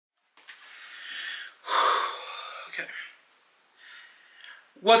Okay.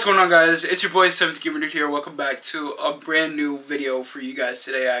 What's going on, guys? It's your boy JoelGamerDude here. Welcome back to a brand new video for you guys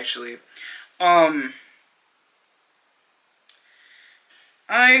today, actually. I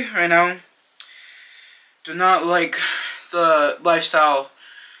right now do not like the lifestyle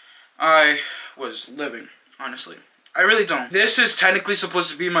I was living, honestly. I really don't. This is technically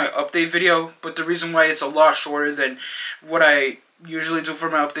supposed to be my update video, but the reason why it's a lot shorter than what I usually do for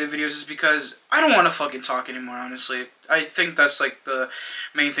my update videos is because I don't want to fucking talk anymore, honestly. I think that's like the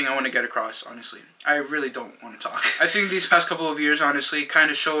main thing I want to get across, honestly. I really don't want to talk. I think these past couple of years, honestly,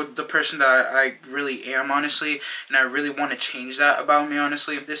 kind of showed the person that I really am, honestly, and I really want to change that about me,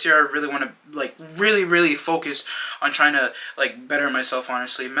 honestly. This year I really want to, like, really focus on trying to, like, better myself,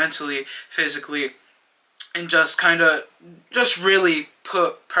 honestly, mentally, physically, and just kind of really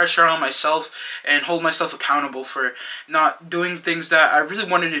put pressure on myself and hold myself accountable for not doing things that I really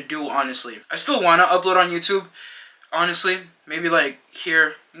wanted to do, honestly. I still want to upload on YouTube, honestly. Maybe like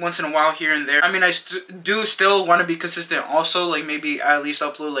here, once in a while, here and there. I mean, I do still want to be consistent also. Like maybe at least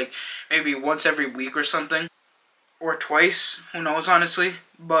upload like maybe once every week or something. Or twice, who knows, honestly.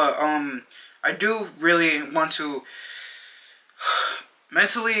 But I do really want to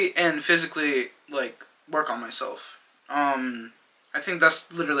mentally and physically, like, work on myself. I think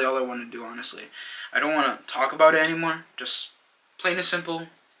that's literally all I want to do, honestly. I don't want to talk about it anymore. Just plain and simple,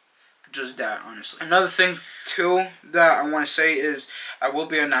 just that, honestly. Another thing, too, that I want to say is I will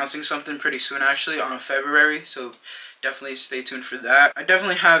be announcing something pretty soon, actually, on February. So definitely stay tuned for that. I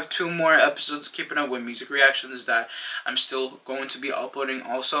definitely have 2 more episodes of Keeping Up with Music Reactions that I'm still going to be uploading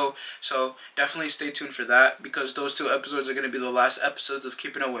also. So definitely stay tuned for that, because those 2 episodes are going to be the last episodes of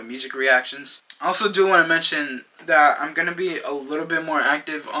Keeping Up with Music Reactions. I also do want to mention that I'm going to be a little bit more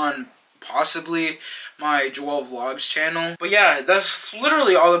active on possibly my Joel Vlogs channel. But yeah, that's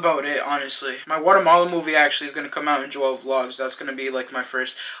literally all about it, honestly. My Guatemala movie actually is going to come out in Joel Vlogs. That's going to be like my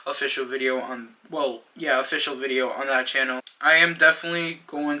first official video on, well, yeah, official video on that channel. I am definitely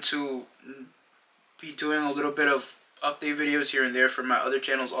going to be doing a little bit of update videos here and there for my other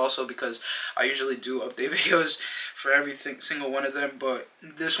channels also, because I usually do update videos for every single one of them, but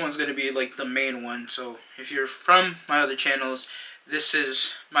this one's going to be like the main one. So if you're from my other channels, this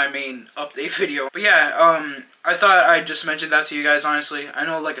is my main update video. But yeah, I thought I'd just mention that to you guys, honestly. I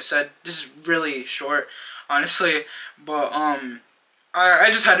know, like I said, this is really short, honestly, but I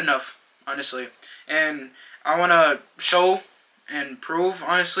just had enough, honestly. And I want to show and prove,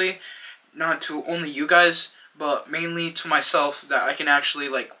 honestly, not to only you guys, but mainly to myself, that I can actually,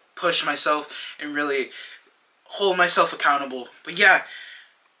 like, push myself and really hold myself accountable. But yeah,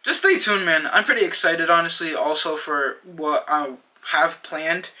 just stay tuned, man. I'm pretty excited, honestly, also for what I have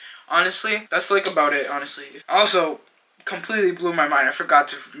planned, honestly. That's like about it, honestly. Also, completely blew my mind. I forgot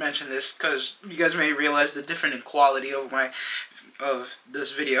to mention this, because you guys may realize the different quality of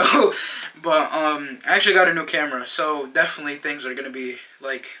this video. But I actually got a new camera, so definitely things are gonna be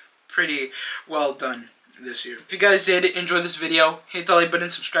like pretty well done this year. If you guys did enjoy this video, hit the like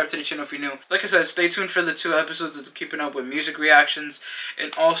button, subscribe to the channel if you're new. Like I said, stay tuned for the 2 episodes of Keeping Up with Music Reactions,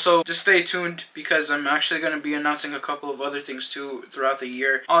 and also just stay tuned because I'm actually going to be announcing a couple of other things too throughout the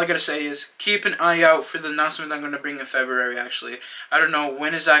year. All I gotta say is keep an eye out for the announcement I'm going to bring in February, actually. I don't know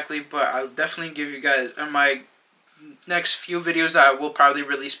when exactly, but I'll definitely give you guys my next few videos that I will probably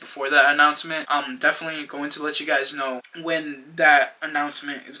release before that announcement. I'm definitely going to let you guys know when that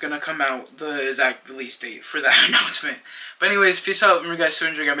announcement is going to come out, the exact release date for that announcement. But anyways, peace out. Remember, guys, to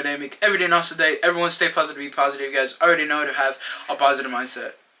enjoy my day, make every day an awesome day. Everyone stay positive, be positive. You guys already know to have a positive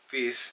mindset. Peace.